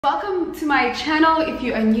Welcome to my channel. If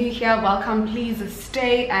you are new here, welcome. Please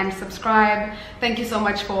stay and subscribe. Thank you so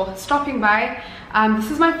much for stopping by. This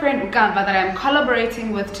is my friend Kamva that I'm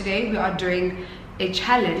collaborating with today. We are doing a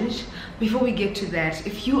challenge. Before we get to that,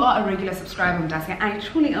 if you are a regular subscriber, I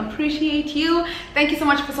truly appreciate you. Thank you so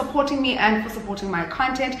much for supporting me and for supporting my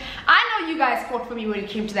content. I know you guys fought for me when it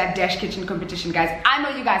came to that Dash Kitchen competition, guys. I know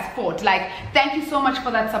you guys fought. Like, thank you so much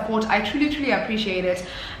for that support. I truly appreciate it.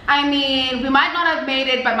 I mean, we might not have made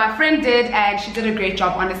it, but my friend did, and she did a great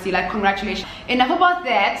job, honestly. Like, congratulations. Enough about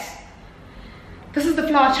that. This is the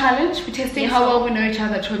flour challenge. We're testing how well we know each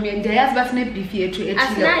other.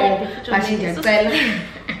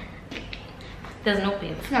 There's no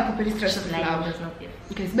beef. It's not completely stressful. There's no beef.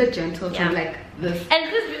 Okay, it's a bit gentle, yeah. like this.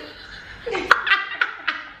 And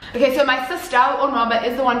okay, so my sister, Onwaba,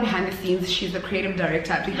 is the one behind the scenes. She's the creative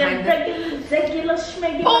director behind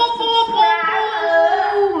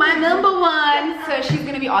my number one. So she's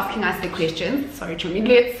gonna be asking us the questions. Sorry, Chumi.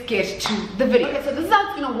 Let's get to the video. Okay, so this is how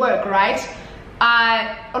it's gonna work, right?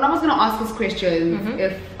 Onwaba's gonna ask us questions.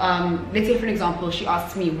 If let's say for an example, she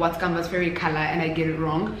asks me what's Kamva's favorite color and I get it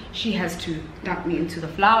wrong, she has to dunk me into the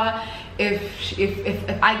flour. If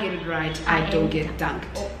I get it right, I don't get dunked.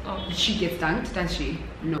 She gets dunked, does she?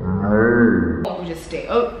 No. We just stay.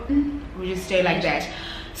 We just stay like that.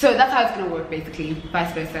 So that's how it's gonna work, basically.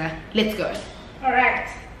 Vice versa. Let's go. All right,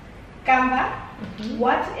 Kamva.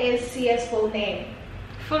 What is Sia's full name?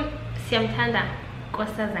 Full Siyamthanda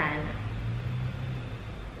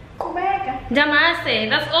Ndamase.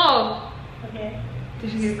 That's all. Okay.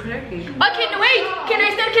 Did she get it correctly? Okay, no, wait. Can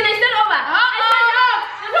I start over?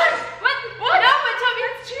 What? No, but Tommy,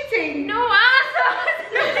 That's cheating. no,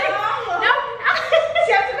 No.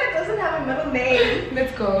 Siyamthanda doesn't have a middle name.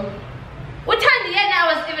 Let's go. Uthandi, yeah,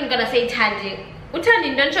 I was even gonna say Thandi.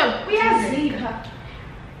 Uthandi, don't you? We have Zika.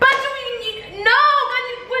 But no,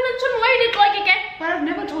 when why you need like again? But I've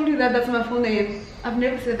never told you that that's my full name. I've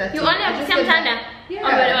never said that. You only have Siyamthanda. Yeah.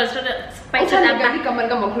 Oh, but it was sort of spice it up.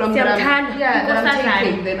 Siyamthanda. Yeah, that I'm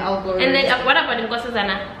taking, then I'll go. And then what about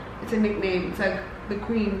Nkosazana? It's a nickname. It's like the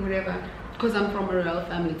queen, whatever. Because I'm from a royal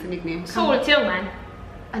family, it's a nickname. So what's your man?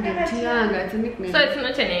 And then Tianga, it's a nickname. So it's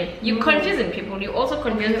not a name. You're confusing people. You also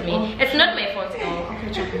confused me. It's not my fault.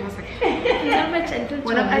 Okay, Choppy, one second.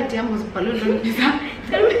 When I was balloon.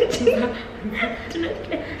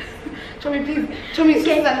 Choppy, please. Choppy,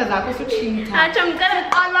 okay.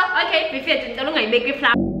 Okay, before I make me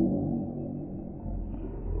flower.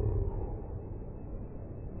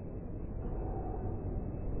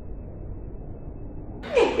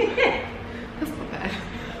 That's not bad.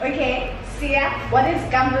 Okay, Sia. What is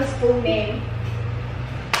Kamva's full name?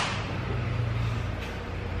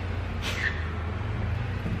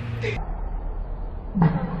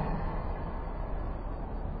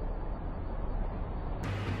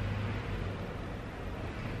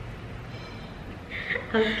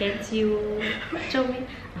 I'll get you. Show me.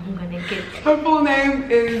 I'm gonna get you. Her full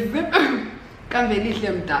name is Kamva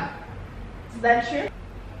Mda. Is that true?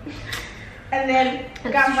 And then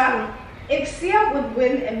Kamva, if Sia would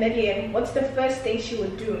win $1 million, what's the first thing she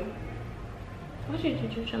would do? What should you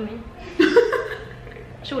do, show me?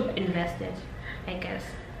 She would invest it, I guess.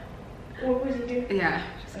 What would you do? Yeah,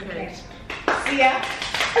 she's correct. Sia,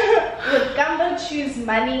 would Kamva choose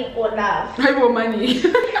money or love? I want money.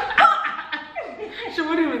 She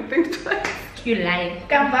wouldn't even think twice. You lie.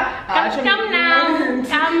 Kamva, Come now.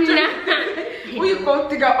 Who you go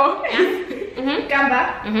to go?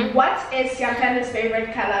 Kamva, what is Siyamthanda's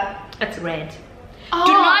favorite color? It's red. Oh.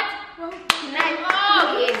 Do not deny.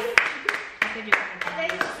 Oh, yes.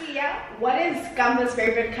 Then Sia, what is Kamva's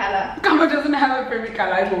favorite color? Kamva doesn't have a favorite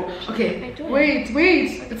color. I know. Okay. I do. Wait.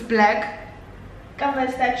 It's black. Kamva,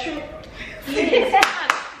 is that true?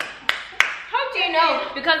 How do you know?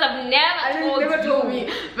 Because I've never told me.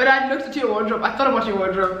 But I looked at your wardrobe. I thought about your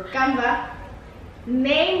wardrobe. Kamva,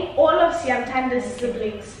 name all of Siyamthanda's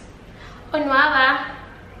siblings. Onwaba.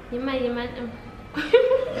 I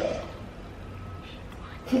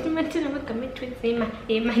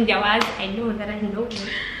know that I know you.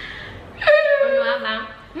 Onwaba.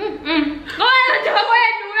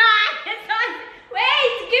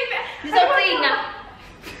 Wait, give me something.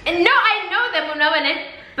 And no, I know them, Onwaba,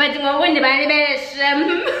 but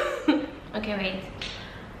okay, wait.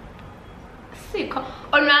 Siko.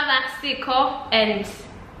 Onwaba, Siko, and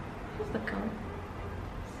who's the girl?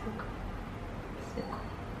 Siko.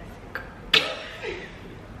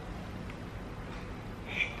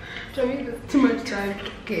 Tommy, there's too much time.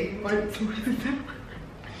 Okay, one, two, three.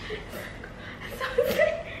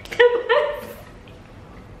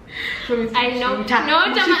 I know. No,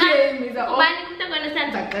 to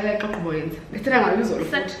understand.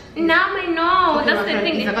 That. Now I know. Okay, That's the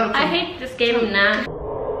okay, thing. I hate this game now.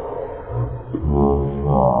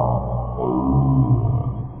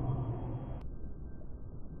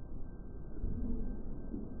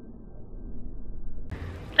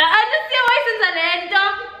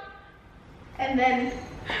 And then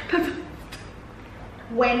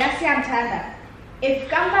when Siyamthanda, if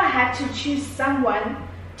Kamva had to choose someone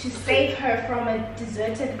to save her from a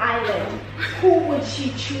deserted island, who would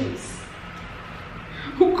she choose?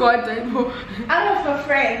 Oh God, I know. Out of her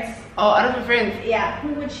friends. Oh, out of her friends. Yeah,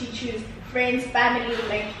 who would she choose? Friends, family,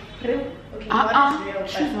 like real? Okay, not real,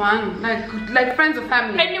 she's but one. Like friends or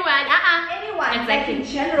family. Anyone, anyone. Exactly. Like in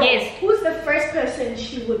general. Yes. Who's the first person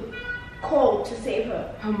she would call to save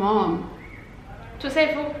her? Her mom. To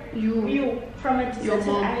save who? You from a Your deserted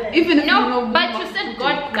mom. island. Even if No, you know, but you said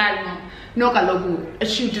God, girl. No, Kalogu.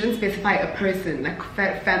 She didn't specify a person, like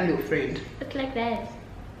family or friend. It's like that.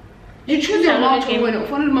 You choose your mom to win.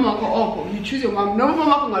 You choose your mom. No,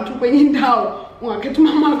 mama can go to any now. Mama can go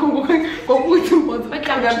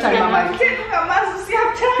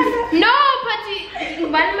No, but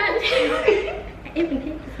one man.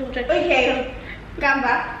 Okay,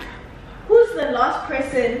 Kamva, who's the last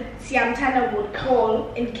person Siyamthanda would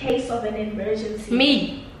call in case of an emergency?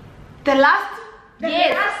 Me. The last?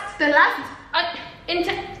 Yes. The last?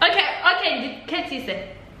 Okay, the cat is.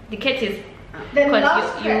 The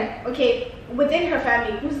last okay, within her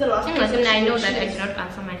family, who's the last person? I know that I cannot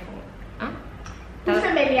answer my phone. Huh?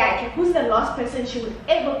 Who's the last person she would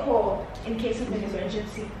ever call in case of an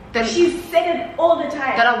emergency? Then she's said it all the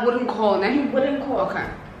time. That I wouldn't call, You wouldn't call. Okay.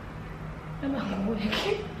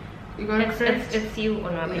 You got it's you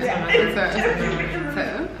or not?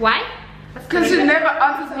 Why? Because she never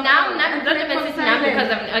answers her now because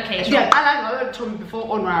of okay. Sure. Yeah, I like told me before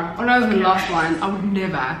Onrab. Onrab was the last one. I would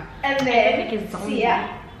never. And then Sia,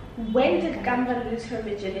 when did Kamva lose her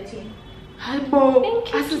virginity? Hi, Bo.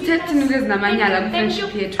 Thank you. My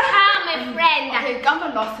friend. Okay, Kamva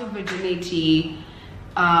lost her virginity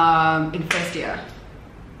in first year.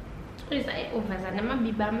 What is that?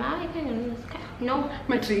 No.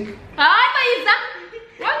 Matric. What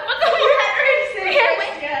the You had already said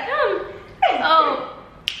first year. Oh.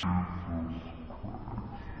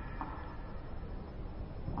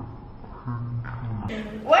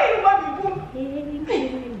 Why you want me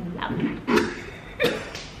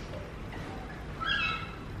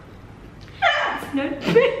It's not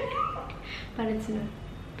bad. But it's not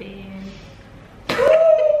bad.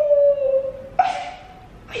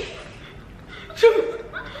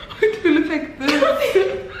 It will affect this.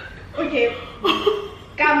 Okay.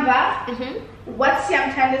 Kamva, what's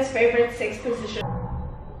Siyamthanda's favorite sex position?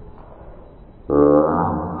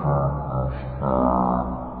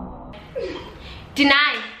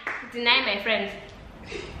 Deny my friends.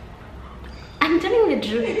 I'm telling the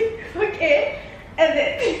truth. Okay. And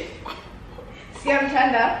then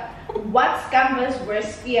Siyamthanda, what's Kamva's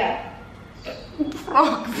worst fear?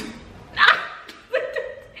 Frogs.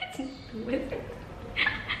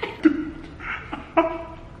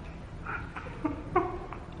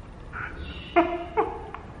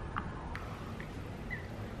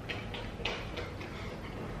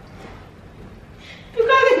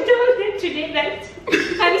 Because I told him today that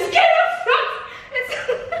I'm scared of frogs.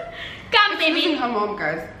 Come, baby. Her mom,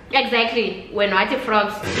 guys. Exactly. When white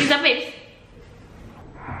frogs. Is a bit.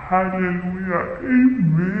 Hallelujah.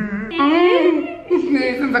 Amen.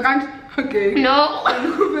 Since I can't. Okay. No.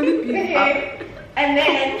 Okay. And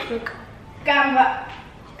then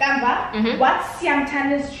Kamva, what's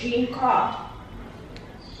Siyamthanda's dream car?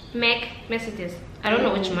 Mac Mercedes. I don't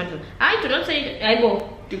know which model. I do not say I go.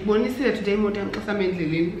 Ndikubonisile today moto yam xa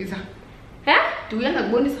endleleni iza. Huh? Ndiuya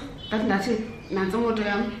ndakubonisa that nathi nanso moto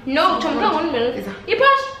yam. No, Kamva Mda. Iza.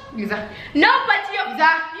 Iposh. Iza. No, but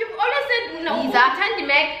you've always said no. Iza. Tandy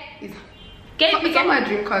Mac. Iza. It's all my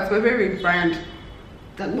dream cars. We're very brand.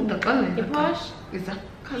 Iposh. Iza.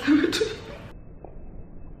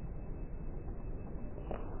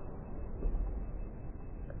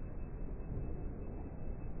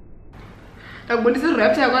 Ndakubonisa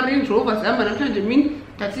iraptor yakwa Range Rover sihamba namhlanje mini.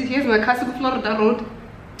 That's it. Here's my car to Florida Road.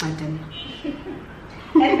 I don't know.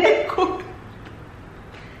 And then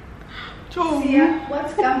Joe. Sia,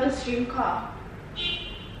 what's Kamva's dream car?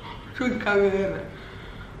 Shoot camera.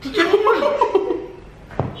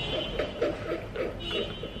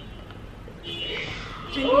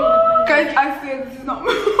 Guys, I swear this is not.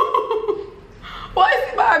 Why is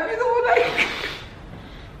it my happy the one like?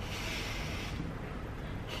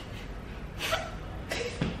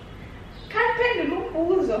 Can't pay the loop.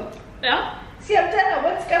 Yeah? Siyamthanda,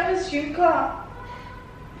 what's Kamva's dream car?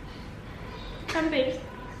 Can't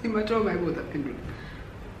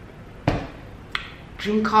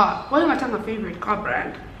Dream car. What is my favorite car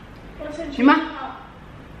brand? What's a dream car?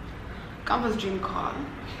 Kamva's dream car.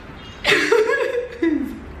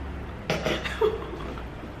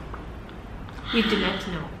 We do not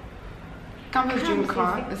know. Kamva's dream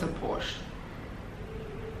car is a Porsche.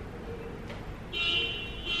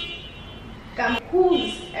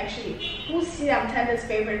 Who's Siyamthanda's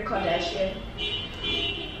favorite Kardashian?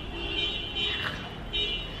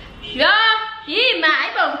 Yeah,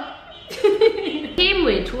 my bum. Kim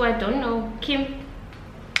with who I don't know. Kim.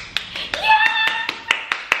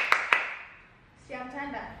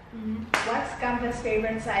 Siyamthanda. What's Kamva's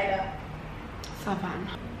favorite cider? Savan.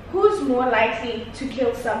 Who's more likely to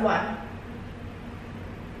kill someone?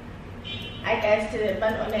 I guessed it,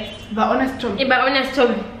 but honest. But honest, Tommy. But honest,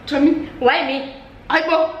 Tommy. Why me? I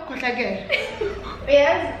go. What again?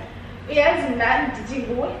 Yes, none. Did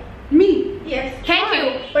you go? Me. Yes. Thank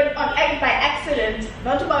you. But by accident,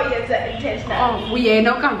 not about yes, intentional. Oh, we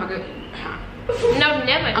no Kamva. No,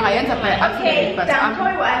 never. I end up by accident, Okay, but damn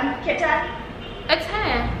toy one. Ketan. It's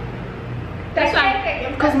her. That's why.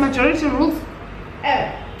 Because majority rules.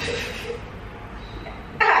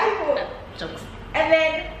 Jokes. And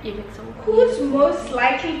then, You look so who's most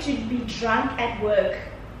likely to be drunk at work?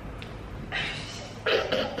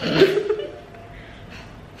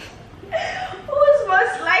 Who's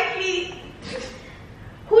most likely?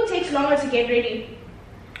 Who takes longer to get ready?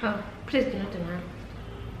 Oh, please do not deny.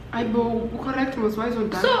 I go correct most wise on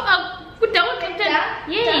that. So, without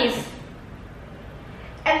yes.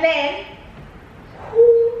 And then,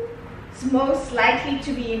 who's most likely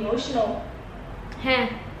to be emotional? Her.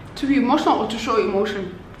 To be emotional or to show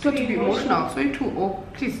emotion? So to be emotional. emotional. So you too. Oh,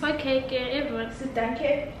 please. Okay, everyone. Sit down,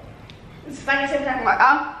 kid. It's funny sometimes.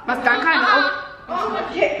 Mas Duncan. Oh,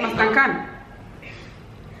 okay. Mas Duncan.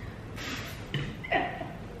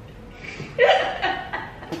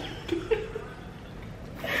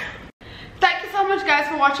 Thank you so much, guys,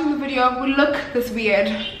 for watching the video. We look this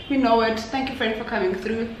weird. We know it. Thank you, friend, for coming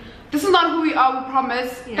through. This is not who we are, we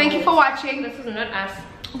promise. No, Thank you for watching. This is not us.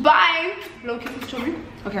 Bye. Low kisses to me.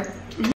 Okay.